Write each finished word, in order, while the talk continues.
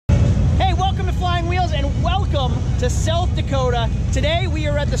to South Dakota. Today we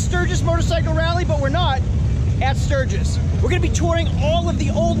are at the Sturgis Motorcycle Rally, but we're not at Sturgis. We're gonna be touring all of the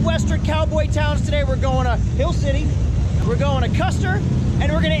old Western cowboy towns today. We're going to Hill City, we're going to Custer,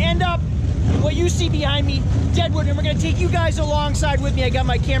 and we're gonna end up what you see behind me, Deadwood, and we're gonna take you guys alongside with me. I got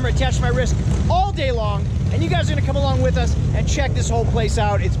my camera attached to my wrist all day long, and you guys are gonna come along with us and check this whole place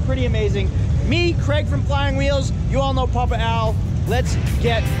out. It's pretty amazing. Me, Craig from Flying Wheels, you all know Papa Al. Let's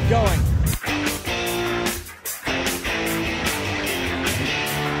get going.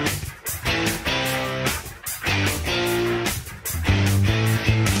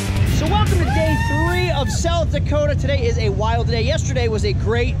 So welcome to day 3 of South Dakota. Today is a wild day. Yesterday was a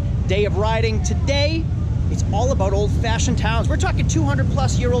great day of riding. Today, it's all about old-fashioned towns. We're talking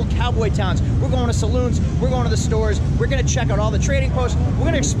 200-plus-year-old cowboy towns. We're going to saloons, we're going to the stores, we're gonna check out all the trading posts, we're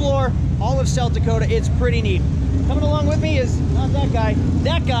gonna explore all of South Dakota. It's pretty neat. Coming along with me is not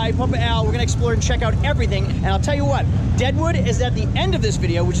that guy, Papa Al. We're gonna explore and check out everything. And I'll tell you what, Deadwood is at the end of this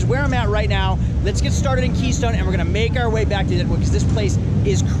video, which is where I'm at right now. Let's get started in Keystone, and we're gonna make our way back to Deadwood because this place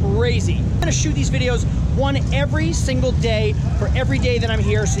is crazy. I'm gonna shoot these videos one every single day for every day that I'm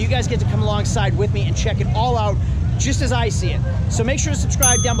here, so you guys get to come alongside with me and check it all out just as I see it. So make sure to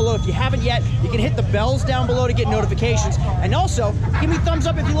subscribe down below if you haven't yet. You can hit the bells down below to get notifications. And also, give me a thumbs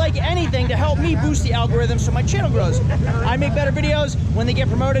up if you like anything to help me boost the algorithm so my channel grows. I make better videos when they get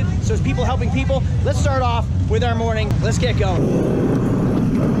promoted, so it's people helping people. Let's start off with our morning. Let's get going.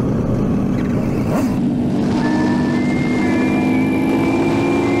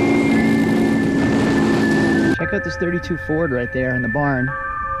 Check out this 32 Ford right there in the barn.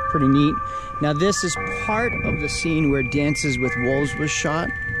 Pretty neat. Now this is part of the scene where Dances with Wolves was shot.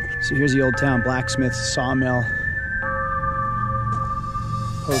 So here's the old town, blacksmith, sawmill,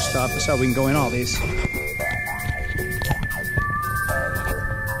 post office. Oh, we can go in all these.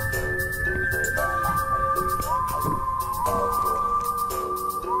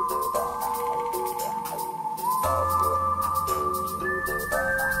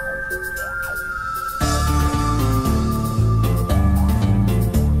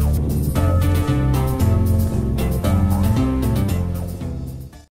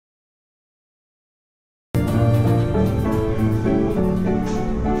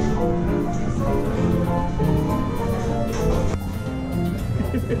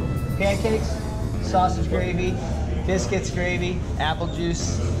 Pancakes, sausage gravy, biscuits gravy, apple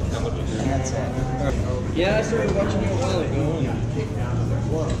juice, and that's it. Yeah, I started watching you a while ago.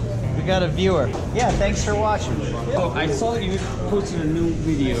 We got a viewer. Yeah, thanks for watching. Oh, I saw you posted a new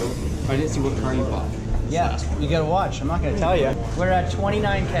video. I didn't see what car you bought. Yeah, you gotta watch. I'm not gonna tell you. We're at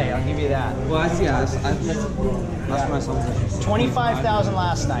 29K, I'll give you that. Well, I see. That's my assumption. 25,000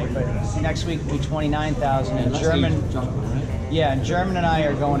 last night, but next week will be 29,000. And German, yeah, and German and I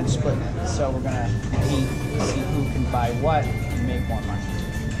are going and splitting it. So we're gonna compete, see who can buy what and make more money.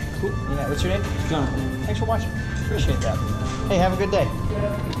 Cool. Yeah, what's your name? Jonathan. Thanks for watching. Appreciate that. Hey, have a good day.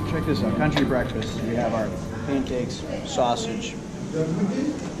 Check this out, country breakfast. We have our pancakes, sausage,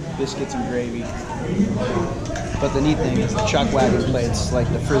 biscuits and gravy. But the neat thing is the chuck wagon plates, like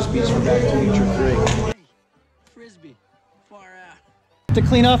the Frisbees from Back to the Future 3. Frisbee. Far out. To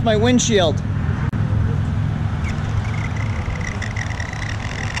clean off my windshield.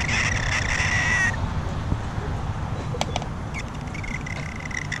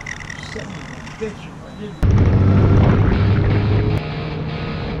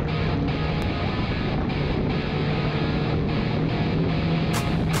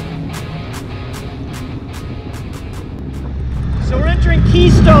 So we're entering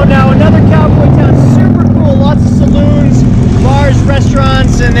Keystone now, another cowboy town. Super cool, lots of saloons, bars,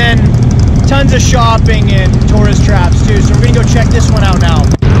 restaurants, and then tons of shopping and tourist traps too. So we're gonna go check this one out now.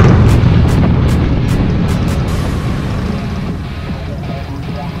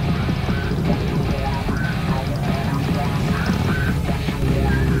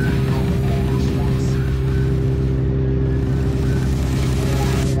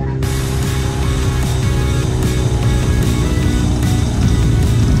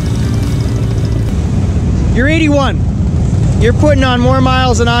 You're 81. You're putting on more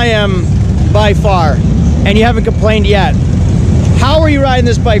miles than I am by far, and you haven't complained yet. How are you riding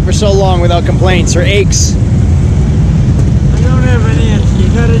this bike for so long without complaints or aches? I don't have an answer. You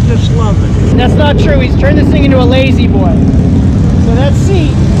gotta just love it. That's not true. He's turned this thing into a lazy boy. So that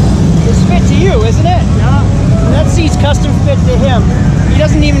seat is fit to you, isn't it? Yeah. And that seat's custom fit to him. He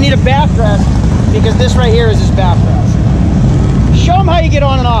doesn't even need a backrest because this right here is his backrest. Show him how you get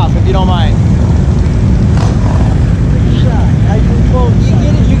on and off, if you don't mind.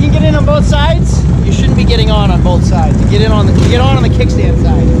 You can get in on both sides. You shouldn't be getting on both sides. You get on the kickstand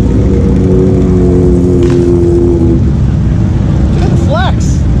side.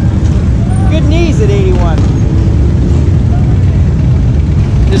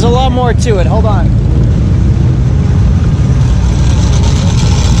 lot more to it. Hold on.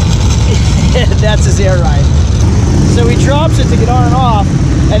 That's his air ride. So he drops it to get on and off,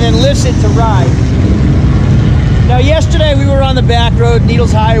 and then lifts it to ride. Now yesterday we were on the back road,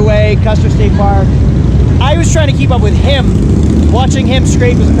 Needles Highway, Custer State Park. I was trying to keep up with him, watching him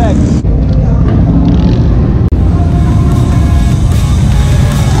scrape his pegs.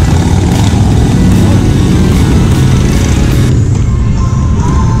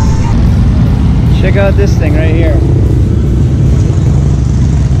 Check out this thing right here.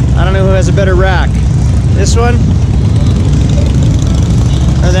 I don't know who has a better rack. This one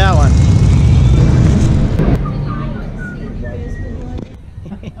or that one?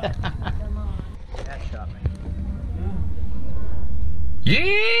 That shot me.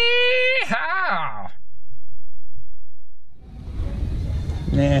 Yeehaw!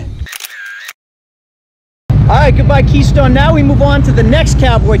 Nah. Alright, goodbye Keystone. Now we move on to the next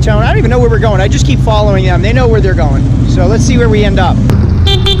cowboy town. I don't even know where we're going. I just keep following them. They know where they're going. So let's see where we end up.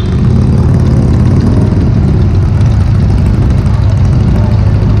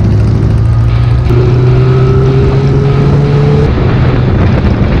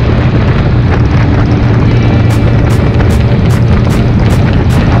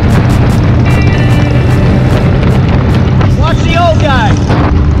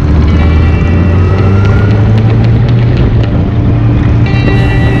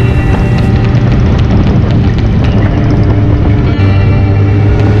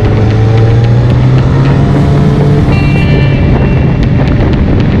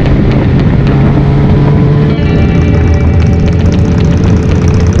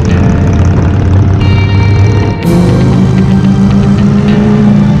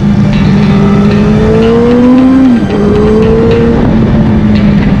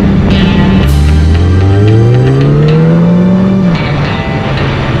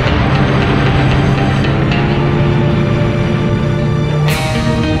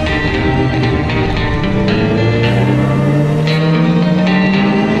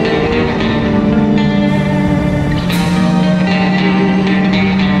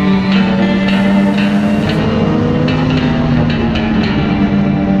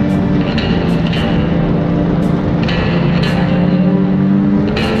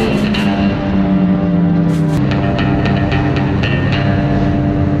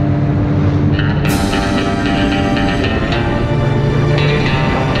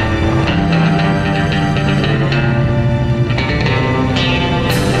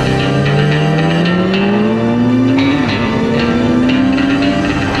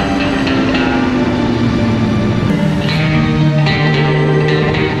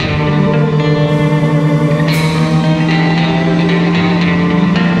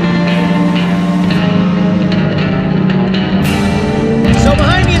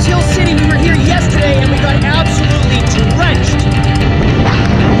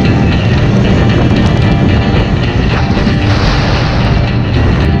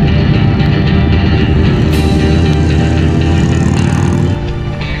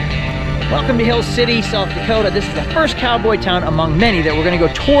 City, South Dakota. This is the first cowboy town among many that we're going to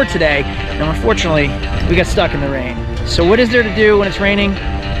go tour today. Now, unfortunately, we got stuck in the rain. So what is there to do when it's raining?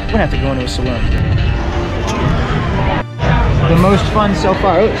 We're going to have to go into a saloon. The most fun so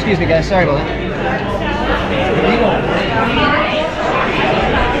far. Oh, excuse me, guys. Sorry about that.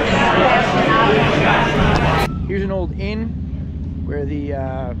 Here's an old inn where the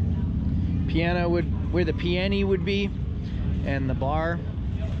where the piano would be, and the bar.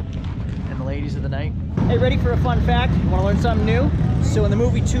 And the ladies of the night. Hey, ready for a fun fact? Want to learn something new? So in the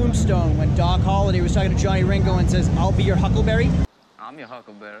movie Tombstone, when Doc Holliday was talking to Johnny Ringo and says, "I'll be your huckleberry," I'm your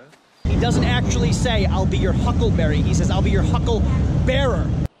huckleberry. he doesn't actually say, "I'll be your huckleberry." He says, "I'll be your huckle bearer."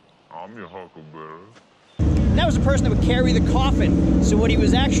 I'm your huckleberry. And that was the person that would carry the coffin. So what he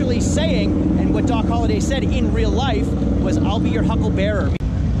was actually saying, and what Doc Holliday said in real life, was, "I'll be your huckle bearer,"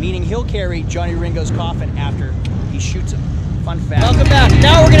 meaning he'll carry Johnny Ringo's coffin after he shoots him. Fun fact. Welcome back.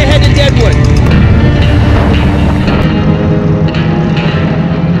 Now we're going to head to Deadwood.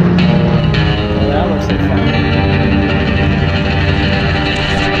 Well, that looks like fun.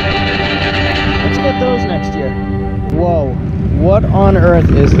 Let's get those next year. Whoa. What on earth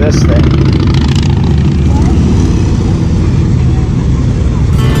is this thing?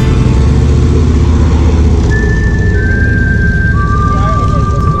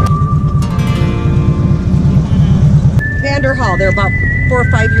 Hall. They're about 4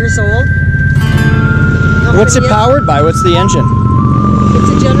 or 5 years old. What's it powered by? What's the engine? It's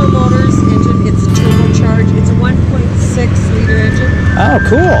a General Motors engine. It's a turbocharged. It's a 1.6 liter engine. Oh,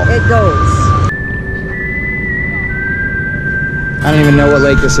 cool. It goes. I I don't even know what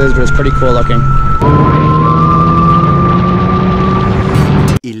lake this is, but it's pretty cool looking.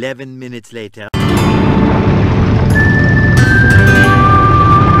 11 minutes later.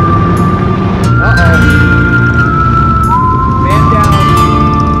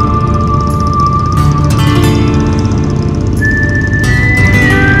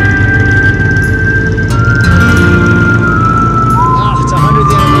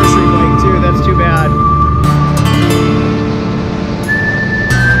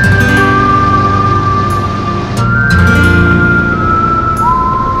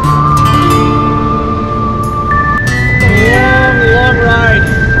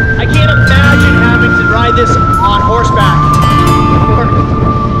 This on horseback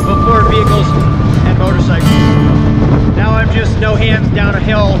before vehicles and motorcycles. Now I'm just no hands down a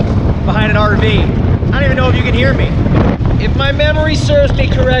hill behind an RV. I don't even know if you can hear me. If my memory serves me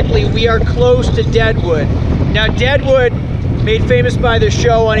correctly, we are close to Deadwood. Now Deadwood, made famous by the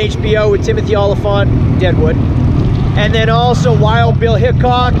show on HBO with Timothy Oliphant, Deadwood. And then also Wild Bill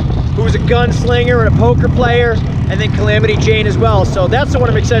Hickok, who was a gunslinger and a poker player, and then Calamity Jane as well. So that's the one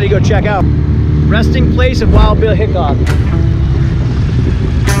I'm excited to go check out. Resting place of Wild Bill Hickok.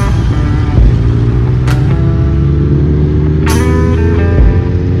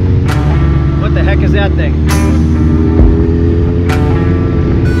 What the heck is that thing?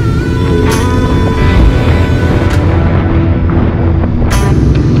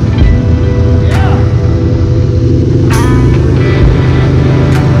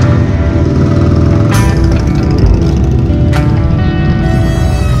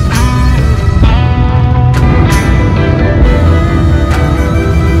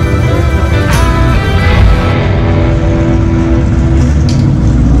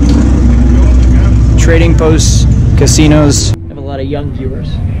 Trading posts, casinos. I have a lot of young viewers.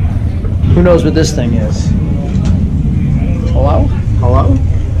 Who knows what this thing is? Hello? Hello?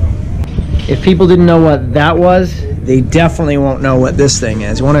 If people didn't know what that was, they definitely won't know what this thing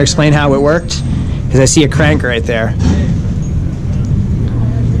is. You want to explain how it worked? Because I see a crank right there.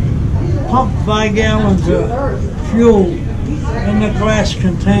 Pump 5 gallons of fuel in the glass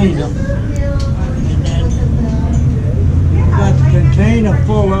container. And then you got the container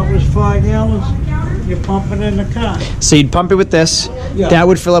full, that was 5 gallons. You pump it in the car. So you'd pump it with this, Yeah. that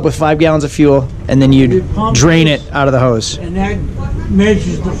would fill up with 5 gallons of fuel, and then you'd pump drain this, it out of the hose. And that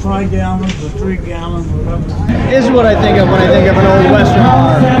measures the 5 gallons or 3 gallons, whatever. This is what I think of when I think of an old Western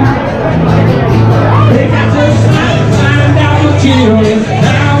car.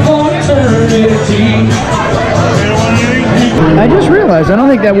 I just realized I don't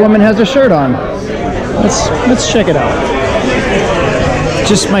think that woman has a shirt on. Let's check it out.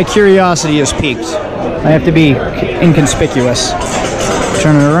 Just my curiosity is piqued. I have to be inconspicuous.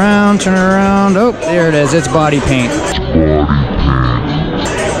 Turn it around, turn it around. Oh, there it is. It's body paint.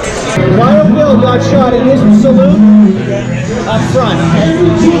 Wild Bill got shot in his saloon up front.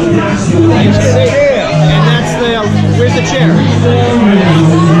 And that's the, where's the chair?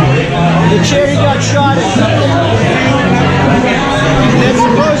 The chair he got shot in. That's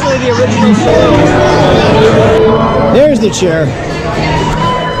supposedly the original saloon. There's the chair.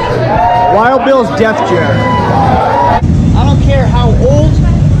 Wild Bill's death chair. I don't care how old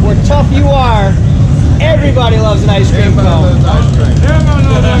or tough you are, everybody loves an ice cream cone.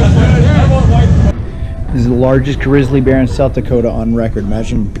 This is the largest grizzly bear in South Dakota on record.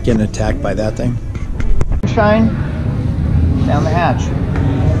 Imagine getting attacked by that thing. Shine down the hatch.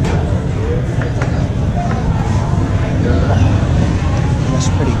 That's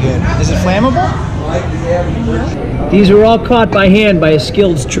pretty good. Is it flammable? These were all caught by hand by a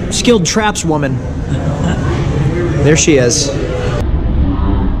skilled traps woman. There she is.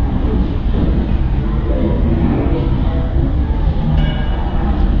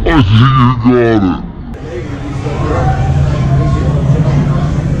 I see you got it.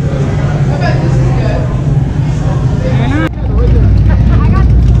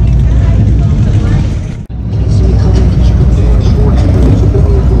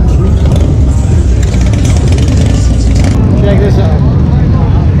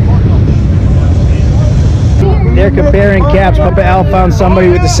 They're comparing caps. Papa Al found somebody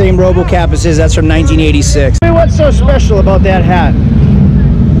with the same RoboCap as his. That's from 1986. What's so special about that hat?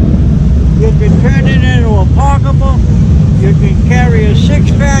 You can turn it into a pocketbook. You can carry a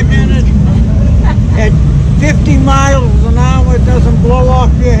 6-pack in it. At 50 miles an hour, it doesn't blow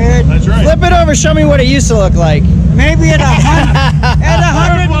off your head. That's right. Flip it over. Show me what it used to look like. Maybe at 100, at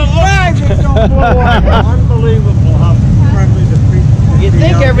 105, it don't blow off. Unbelievable how friendly the people. You'd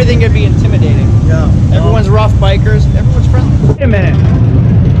think everything could be intimidating. Yeah. Everyone's rough bikers. Everyone's friendly. Wait a minute.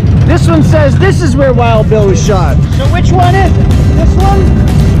 This one says this is where Wild Bill was shot. So which one is it? This one?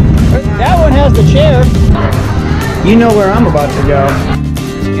 That one has the chair. You know where I'm about to go.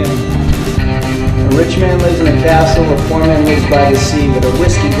 Just kidding. A rich man lives in a castle, a poor man lives by the sea, with a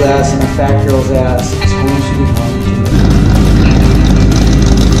whiskey glass and a fat girl's ass. It's going to be home.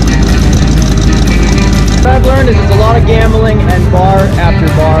 What I've learned is it's a lot of gambling and bar after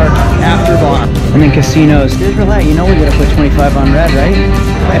bar after bar. And then casinos. There's roulette. You know we're gonna put 25 on red, right?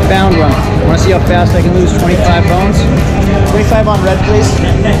 I found one. Want to see how fast I can lose 25 bones? 25 on red, please. Oh,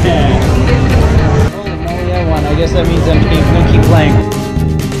 no, yeah, one. I guess that means I'm gonna keep playing.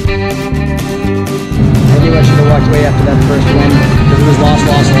 I knew I should have walked away after that first win because it was loss.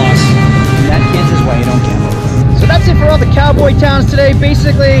 And that, kids, is why you don't gamble. So that's it for all the cowboy towns today.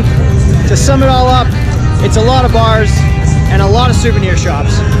 Basically, to sum it all up, it's a lot of bars and a lot of souvenir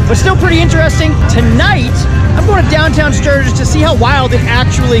shops, but still pretty interesting. Tonight, I'm going to downtown Sturgis to see how wild it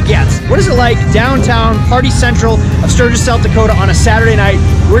actually gets. What is it like downtown, party central of Sturgis, South Dakota on a Saturday night?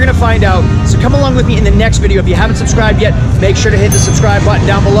 We're gonna find out. So come along with me in the next video. If you haven't subscribed yet, make sure to hit the subscribe button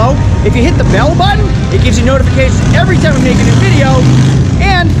down below. If you hit the bell button, it gives you notifications every time we make a new video.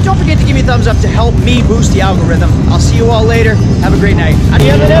 And don't forget to give me a thumbs up to help me boost the algorithm. I'll see you all later. Have a great night. I'll see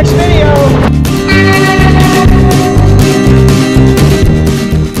you in the next video.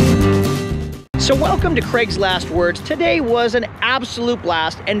 So welcome to Craig's Last Words. Today was an absolute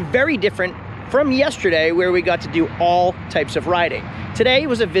blast and very different from yesterday, where we got to do all types of riding. Today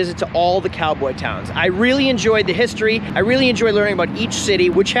was a visit to all the cowboy towns. I really enjoyed the history. I really enjoyed learning about each city,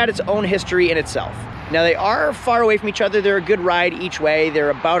 which had its own history in itself. Now they are far away from each other. They're a good ride each way. They're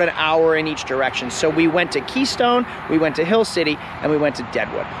about an hour in each direction. So we went to Keystone, we went to Hill City, and we went to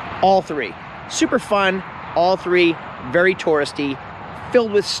Deadwood. All three. Super fun, all three very touristy,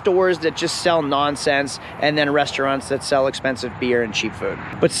 filled with stores that just sell nonsense, and then restaurants that sell expensive beer and cheap food.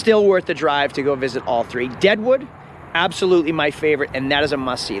 But still worth the drive to go visit all three. Deadwood, absolutely my favorite, and that is a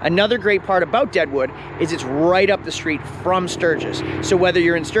must-see. Another great part about Deadwood is it's right up the street from Sturgis. So whether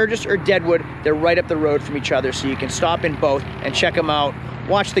you're in Sturgis or Deadwood, they're right up the road from each other, so you can stop in both and check them out.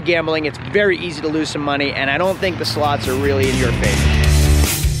 Watch the gambling. It's very easy to lose some money, and I don't think the slots are really in your favor.